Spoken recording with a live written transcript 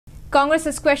Congress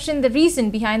has questioned the reason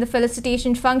behind the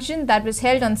felicitation function that was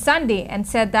held on Sunday and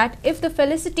said that if the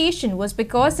felicitation was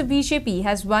because the BJP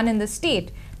has won in the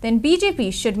state, then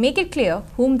BJP should make it clear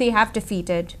whom they have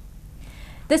defeated.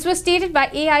 This was stated by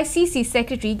AICC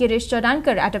Secretary Girish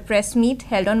Chadankar at a press meet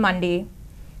held on Monday.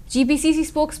 GPCC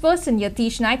spokesperson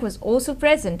Yatish Naik was also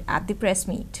present at the press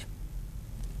meet.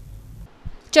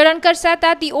 Chadankar said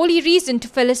that the only reason to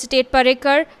felicitate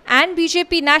Parrikar and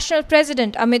BJP National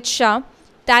President Amit Shah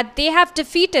that they have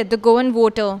defeated the Goan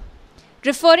voter.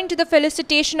 Referring to the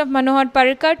felicitation of Manohar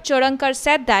Parrikar, Chadankar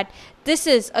said that this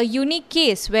is a unique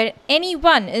case where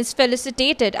anyone is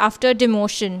felicitated after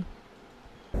demotion.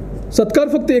 सत्कार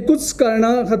फक्त एकूच कारणा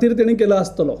खातीर तेणी केला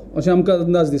आसतलो अशें आमकां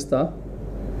अंदाज दिसता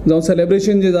जावं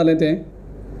सेलेब्रेशन जे जालें तें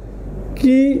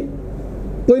की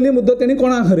पयली मुद्दो तेणी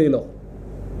कोणाक हरयलो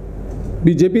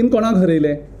BJPन कोणाक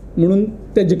हरयलें म्हणून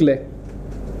ते जिखले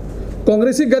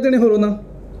काँग्रेसीक काय तेणी हरोवना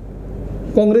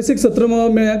काँग्रेसीक 17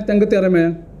 मेळ्ळ्यात तांकां 13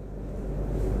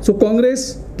 मेळ्ळ्या सो काँग्रेस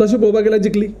तशें पळोवपाक गेल्यार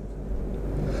जिखली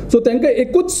सो तांकां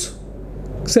एकूच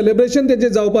सेलेब्रेशन तेजें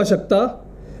जावपाक शकता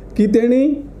की तेणी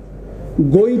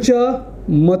गोंयच्या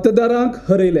मतदारांक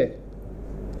हरयले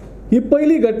ही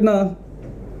पयली घटना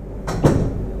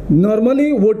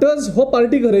नॉर्मली वोटर्स हो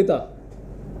पार्टीक हरयता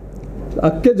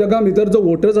आख्ख्या जगां भितर जो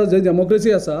वोटर्स आसा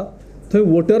डेमोक्रेसी आसा थंय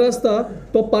वोटर आसता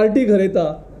तो पार्टीक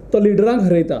हरयता तो लिडरांक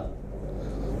हरयता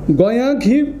गोंयांक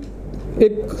ही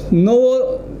एक नवो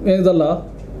हें जाला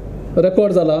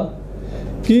रेकॉर्ड जाला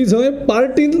की जंय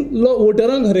पार्टीन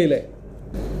वोटरांक हरयले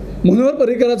मनोहर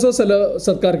पर्रीकाराचो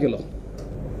सत्कार केलो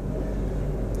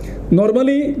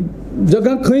नॉर्मली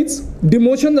जगांक खंयच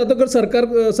डिमोशन जातकर सत्कार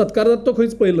जाता तो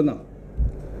खंयच पळयलो ना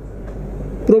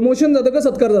प्रमोशन जातकर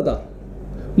सत्कार जाता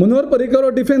मनोहर पर्रीकर हो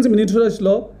डिफेन्स मिनिस्टर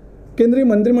आशिल्लो केंद्रीय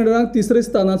मंत्रिमंडळांत 3रे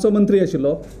स्थानाचो मंत्री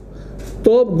आशिल्लो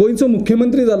तो गोंयचो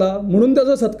मुख्यमंत्री जाला म्हणून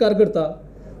ताचो सत्कार करता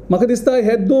म्हाका दिसता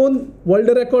हे 2 वर्ल्ड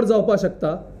रेकॉर्ड जावपाक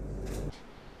शकता.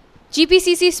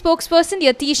 GPCC spokesperson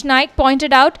Yatish Naik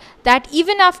pointed out that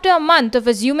even after a month of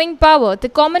assuming power, the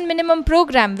common minimum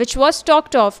program which was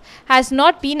talked of has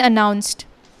not been announced.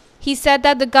 He said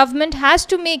that the government has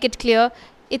to make it clear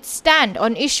its stand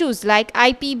on issues like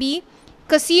IPB,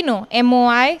 casino,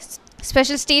 MOI,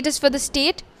 special status for the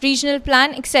state, regional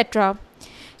plan, etc.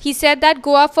 He said that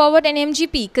Goa Forward and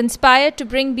MGP conspired to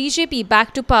bring BJP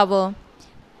back to power.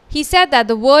 He said that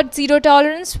the word zero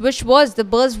tolerance, which was the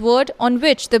buzzword on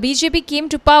which the BJP came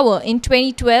to power in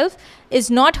 2012, is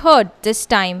not heard this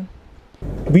time.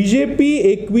 BJP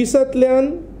 21तल्यान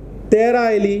 13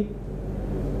 oily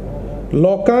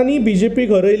लोकांनी BJP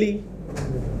हरयली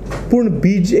पूण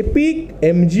BJP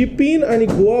MGPन आनी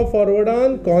Goa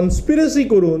फॉरवर्डान conspiracy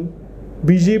करून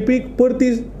BJPक परती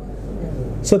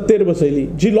सत्तेर बसयली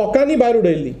जी लोकांनी भायर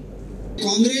उडयल्ली.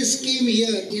 Congress came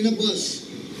here in a bus.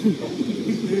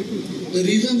 The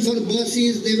reason for bus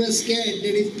is they were scared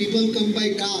that if people come by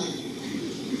car,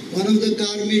 one of the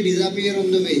car may disappear on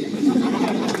the way.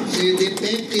 So they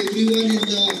packed everyone in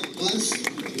the bus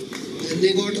and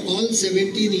they got all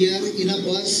 17 here in a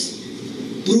bus,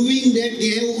 proving that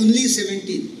they have only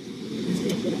 17.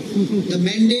 The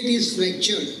mandate is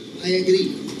fractured, I agree.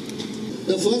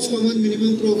 The first common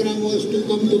minimum program was to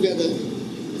come together,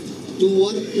 to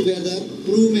work together,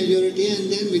 prove majority,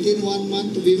 and then within 1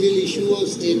 month we will issue a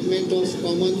statement of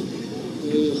common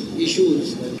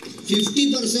issues.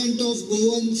 50% of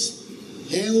Goans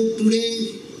have today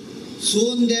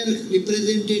shown their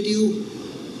representative.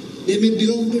 They may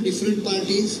belong to different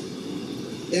parties.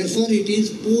 Therefore, it is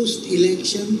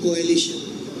post-election coalition.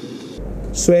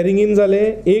 Swearing in जाले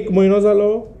 1 महिनो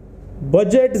जालो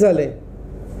budget जाले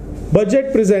budget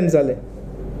present जाले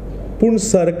पूण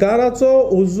सरकाराचो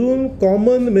अजून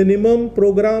common minimum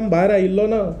programme भायर आयिल्लो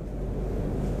ना.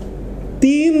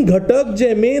 3 घटक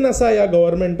जे मेन आसा ह्या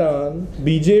गव्हर्मेंटान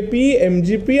BJP,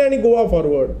 MGP आनी गोवा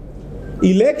फॉरवर्ड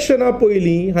इलेक्शना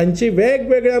पयलीं हांची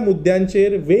वेगवेगळ्या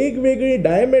मुद्द्यांचेर वेगवेगळी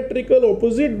डायमेट्रिकल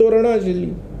ऑपोजीट धोरणां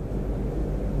आशिल्लीं.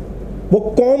 वो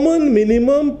कॉमन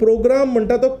मिनिमम प्रोग्राम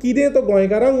म्हणटा तो कितें तो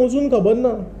गोंयकारांक अजून खबर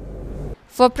ना.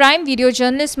 For Prime Video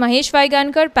Journalist Mahesh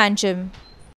Vaigankar, Pancham.